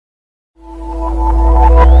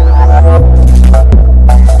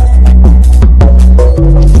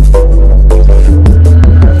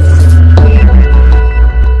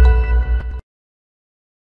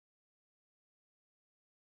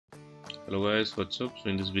guys, what's up? So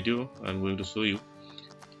in this video I'm going to show you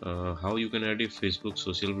how you can add a Facebook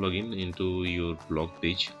social plugin into your blog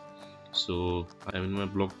page. So I'm in my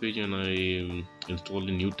blog page and I installed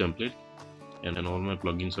a new template and all my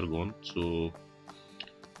plugins are gone. So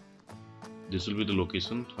this will be the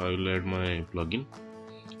location I will add my plugin.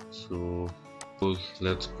 So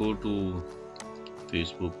let's go to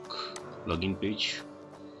Facebook plugin page,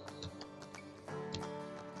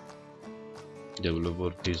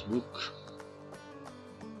 developer Facebook.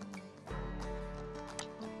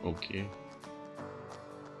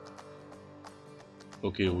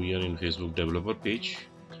 Okay, we are in Facebook developer page.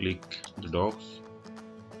 Click the docs,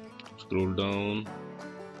 scroll down,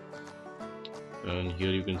 and here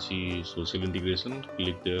you can see social integration.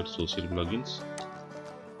 Click there, social plugins.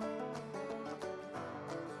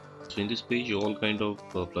 So in this page all kind of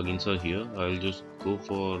plugins are here. I'll just go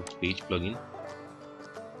for page plugin.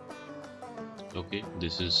 Okay,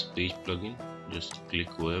 this is page plugin. Just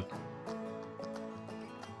click web.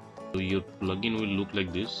 So your plugin will look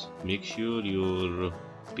like this. Make sure your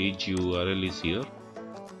page URL is here.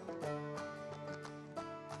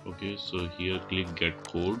 Okay, so here click get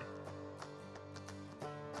code.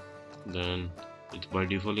 Then it's by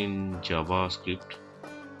default in Javascript.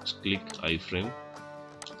 Just click Iframe.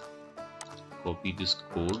 Copy this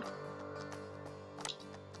code.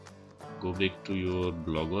 Go back to your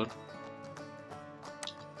blogger.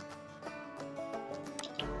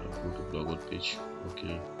 Go to blogger page.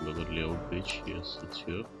 Okay, blogger layout page. Yes, it's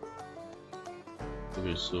here.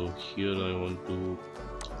 Okay, so here I want to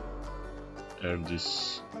add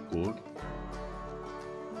this code.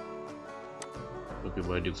 Okay,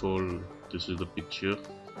 by default this is the picture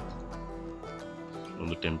on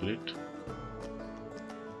the template.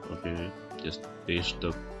 Okay, just paste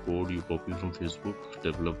the code you copy from Facebook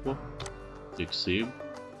developer. Click save.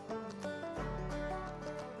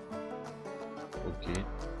 Okay,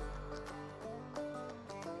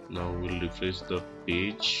 now we'll refresh the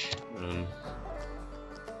page and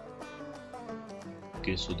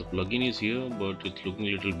okay, so the plugin is here but it's looking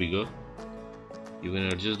a little bigger. You can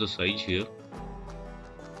adjust the size here.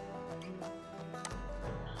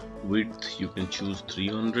 Width you can choose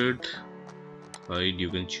 300, height you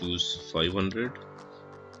can choose 500.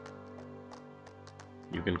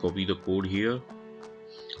 You can copy the code here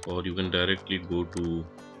or you can directly go to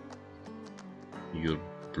your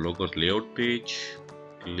blogger layout page,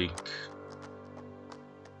 click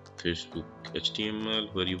Facebook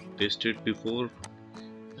HTML where you pasted before,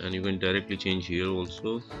 and you can directly change here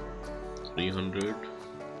also. 300,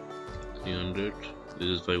 this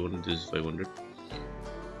is 500, this is 500.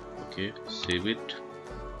 Okay, save it.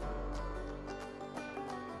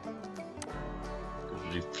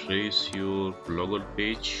 Refresh your blogger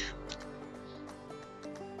page.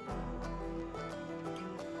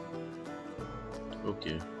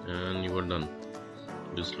 Okay, and you are done.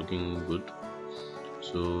 It's looking good.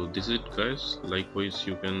 So this is it, guys. Likewise,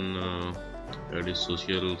 you can add a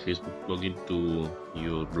social Facebook plugin to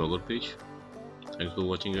your blogger page. Thanks for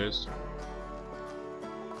watching, guys.